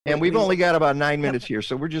And we've only got about 9 minutes here,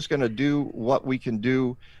 so we're just going to do what we can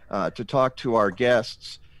do to talk to our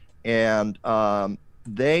guests. And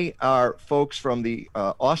they are folks from the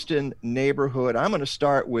Austin neighborhood. I'm going to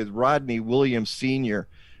start with Rodney Williams Sr.,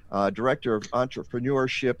 Director of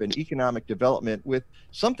Entrepreneurship and Economic Development with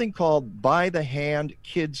something called By the Hand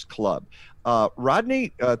Kids Club.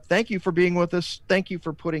 Rodney, thank you for being with us. Thank you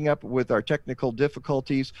for putting up with our technical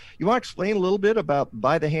difficulties. You want to explain a little bit about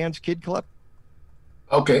By the Hands Kid Club?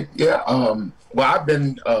 Okay, yeah. Well, I've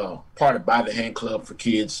been part of By the Hand Club for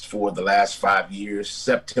Kids for the last 5 years.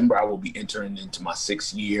 September, I will be entering into my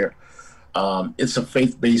 6th year. It's a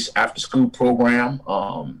faith-based after-school program,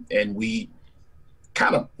 and we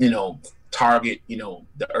kind of, target,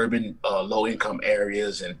 the urban low-income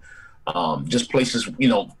areas and just places,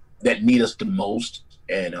 that need us the most.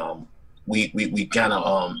 And we kind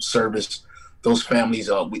of service those families.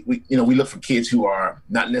 We look for kids who are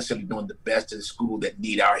not necessarily doing the best in school that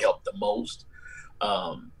need our help the most.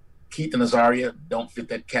 Keith and Azariah don't fit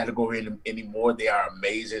that category anymore. They are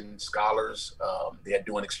amazing scholars. They are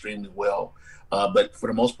doing extremely well. But for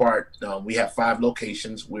the most part, we have 5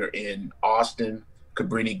 locations. We're in Austin,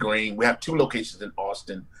 Cabrini Green. We have 2 locations in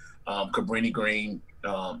Austin, Cabrini Green,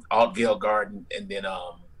 Altgale Garden, and then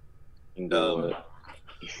Inglewood.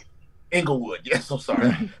 Yes, I'm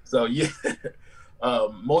sorry. So yeah,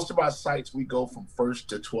 most of our sites we go from 1st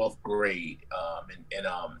to 12th grade, and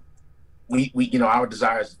we our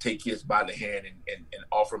desire is to take kids by the hand and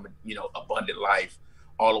offer them abundant life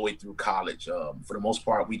all the way through college. For the most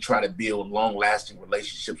part, we try to build long-lasting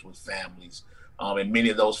relationships with families, and many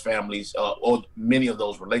of those families or many of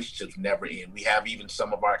those relationships never end. We have even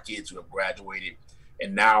some of our kids who have graduated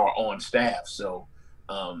and now are on staff. So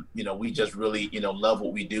we just really, love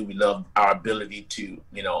what we do. We love our ability to,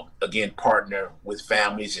 again, partner with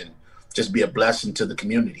families and just be a blessing to the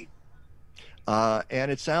community. And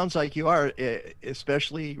it sounds like you are,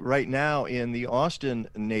 especially right now in the Austin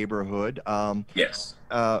neighborhood. Yes.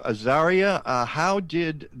 Azariah, how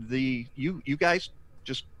did you guys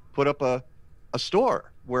just put up a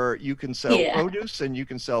store where you can sell produce and you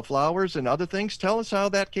can sell flowers and other things? Tell us how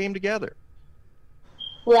that came together.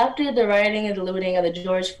 Well, after the rioting and the looting of the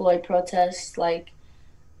George Floyd protests,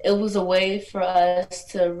 it was a way for us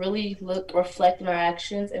to really reflect on our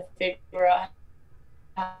actions and figure out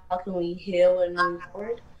how can we heal and move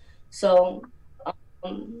forward. So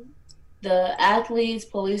the athletes,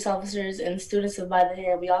 police officers, and students of By the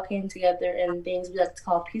Hand, we all came together in things we like to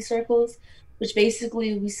call peace circles, which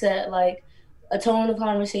basically we set a tone of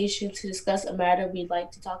conversation to discuss a matter we'd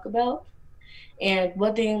like to talk about. And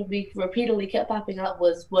one thing we repeatedly kept popping up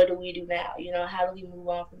was, what do we do now? How do we move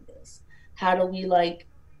on from this? How do we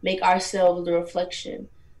make ourselves the reflection?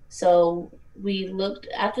 So we looked,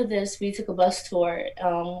 after this, we took a bus tour,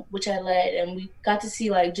 which I led, and we got to see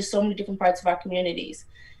just so many different parts of our communities.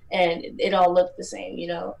 And it all looked the same,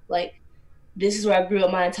 this is where I grew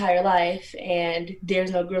up my entire life, and there's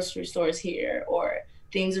no grocery stores here, or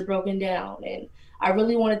things are broken down. And I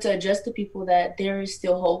really wanted to address to people that there is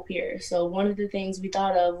still hope here. So one of the things we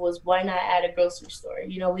thought of was, why not add a grocery store?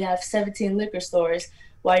 We have 17 liquor stores.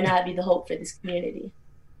 Why not be the hope for this community?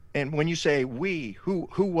 And when you say we, who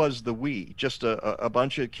was the we? Just a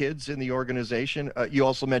bunch of kids in the organization? You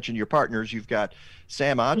also mentioned your partners. You've got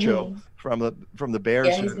Sam Acho from the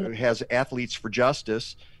Bears, who has Athletes for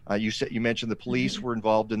Justice. You mentioned the police were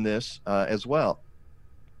involved in this as well.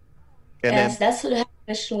 And yes, that's what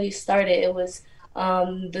initially started. It was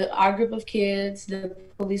our group of kids, the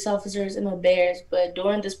police officers, and the Bears. But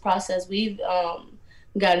during this process, we've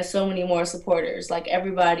gotten so many more supporters.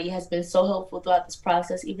 Everybody has been so helpful throughout this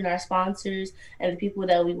process, even our sponsors and the people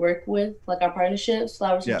that we work with, our partnerships,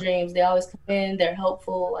 Flowers and Dreams. They always come in, they're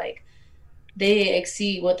helpful, they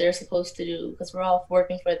exceed what they're supposed to do, because we're all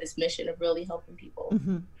working for this mission of really helping people.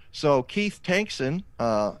 So Keith Tankson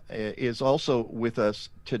is also with us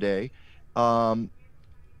today.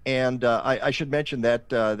 And I should mention that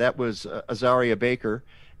that was Azariah Baker,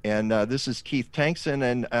 and this is Keith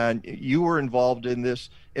Tankson, and you were involved in this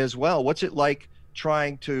as well. What's it like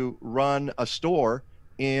trying to run a store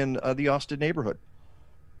in the Austin neighborhood?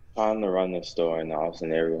 Trying to run the store in the Austin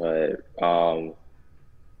neighborhood.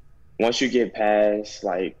 Once you get past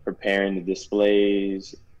preparing the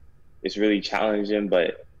displays, it's really challenging,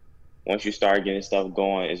 but once you start getting stuff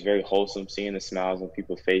going, it's very wholesome seeing the smiles on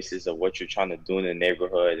people's faces of what you're trying to do in the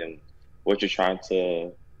neighborhood and what you're trying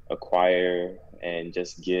to acquire, and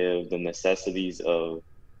just give the necessities of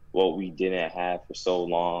what we didn't have for so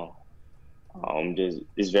long.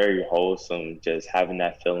 It's very wholesome, just having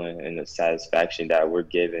that feeling and the satisfaction that we're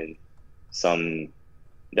giving some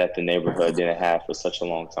that the neighborhood didn't have for such a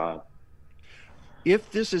long time.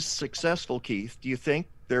 If this is successful, Keith, do you think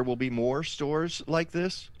there will be more stores like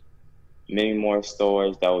this? Many more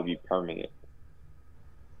stores that will be permanent.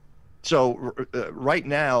 So right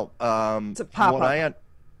now, It's a pop-up.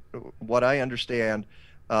 what I understand,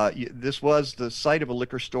 this was the site of a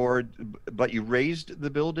liquor store, but you raised the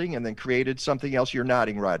building and then created something else. You're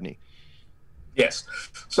nodding, Rodney. Yes.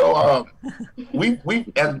 So we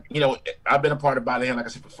and you know, I've been a part of By the Hand, like I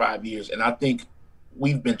said, for 5 years, and I think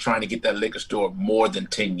we've been trying to get that liquor store more than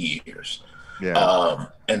 10 years. Yeah.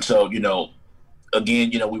 And so, you know,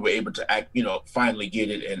 again, you know, we were able to act, you know, finally get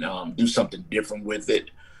it and do something different with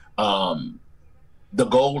it. The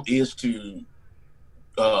goal is to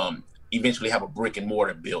eventually have a brick and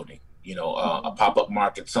mortar building, you know, a pop-up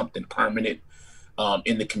market, something permanent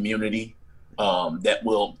in the community that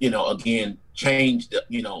will, you know, again, change the,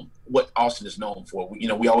 you know, what Austin is known for. You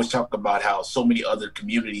know, we always talk about how so many other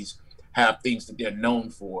communities have things that they're known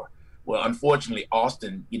for. Well, unfortunately,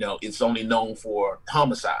 Austin, you know, it's only known for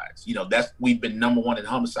homicides. You know, we've been #1 in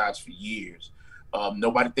homicides for years.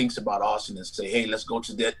 Nobody thinks about Austin and say, hey, let's go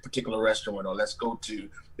to that particular restaurant, or let's go to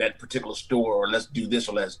that particular store, or let's do this,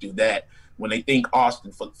 or let's do that. When they think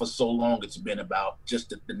Austin, for so long, it's been about just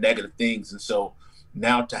the negative things. And so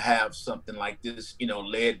now to have something like this, you know,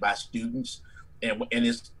 led by students, and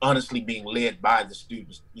it's honestly being led by the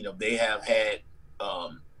students, you know, they have had,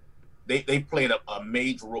 they played a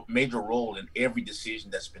major role in every decision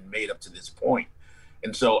that's been made up to this point.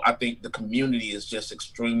 And so I think the community is just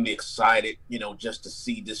extremely excited, you know, just to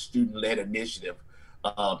see this student-led initiative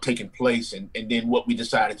taking place, and then what we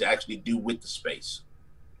decided to actually do with the space.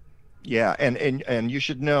 Yeah, and you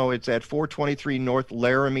should know it's at 423 North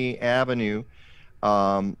Laramie Avenue,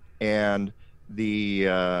 and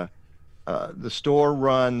the store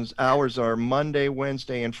runs, hours are Monday,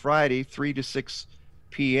 Wednesday, and Friday, 3 to 6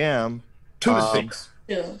 p.m. 2 to 6.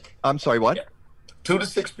 Yeah. I'm sorry, what? Yeah. 2 to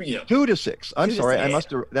 6 p.m. 2 to 6. I'm 2 to sorry, 6. I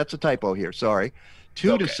must have, that's a typo here. Sorry.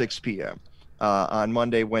 2 to Okay. 6 p.m. On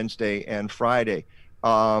Monday, Wednesday, and Friday.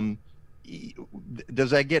 Does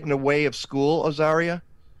that get in the way of school, Azariah?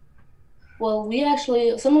 Well,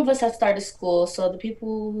 some of us have started school, so the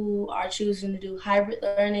people who are choosing to do hybrid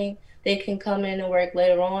learning, they can come in and work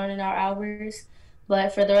later on in our hours.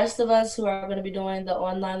 But for the rest of us who are going to be doing the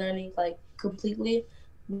online learning, like, completely,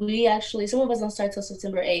 some of us don't start till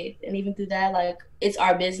September 8th. And even through that, like, it's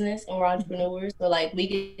our business and we're entrepreneurs. So, like, we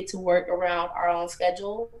get to work around our own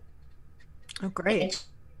schedule. Oh, great. And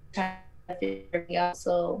try to figure everything out.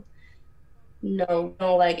 So, no, we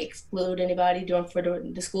don't, like, exclude anybody for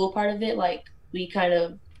the school part of it. Like, we kind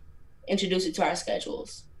of introduce it to our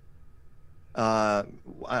schedules.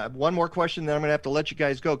 One more question, then I'm going to have to let you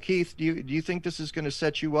guys go. Keith, do you think this is going to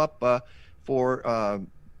set you up for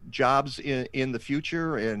jobs in the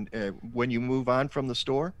future and when you move on from the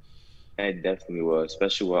store? It definitely will,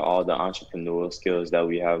 especially with all the entrepreneurial skills that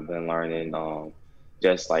we have been learning,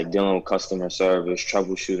 just like dealing with customer service,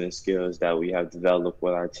 troubleshooting skills that we have developed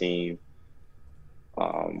with our team.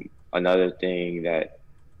 Another thing that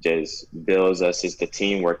just builds us is the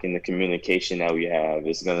teamwork and the communication that we have.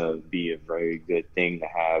 It's going to be a very good thing to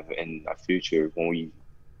have in our future when we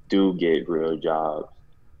do get real jobs.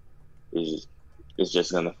 It's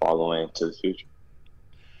just going to follow into the future.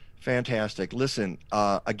 Fantastic. Listen,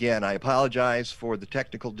 again, I apologize for the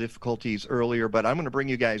technical difficulties earlier, but I'm going to bring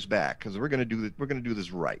you guys back because we're going to do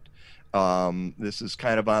this right. This is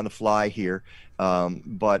kind of on the fly here.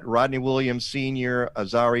 But Rodney Williams Sr.,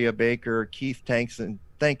 Azariah Baker, Keith Tankson,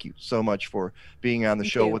 thank you so much for being on the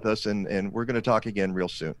show with us, and we're going to talk again real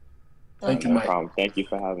soon. Thank you, No Mike. problem. Thank you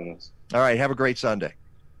for having us. All right, have a great Sunday.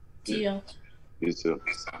 See you. You too.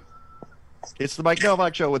 It's the Mike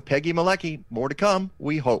Novak Show with Peggy Malecki. More to come,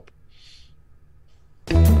 we hope.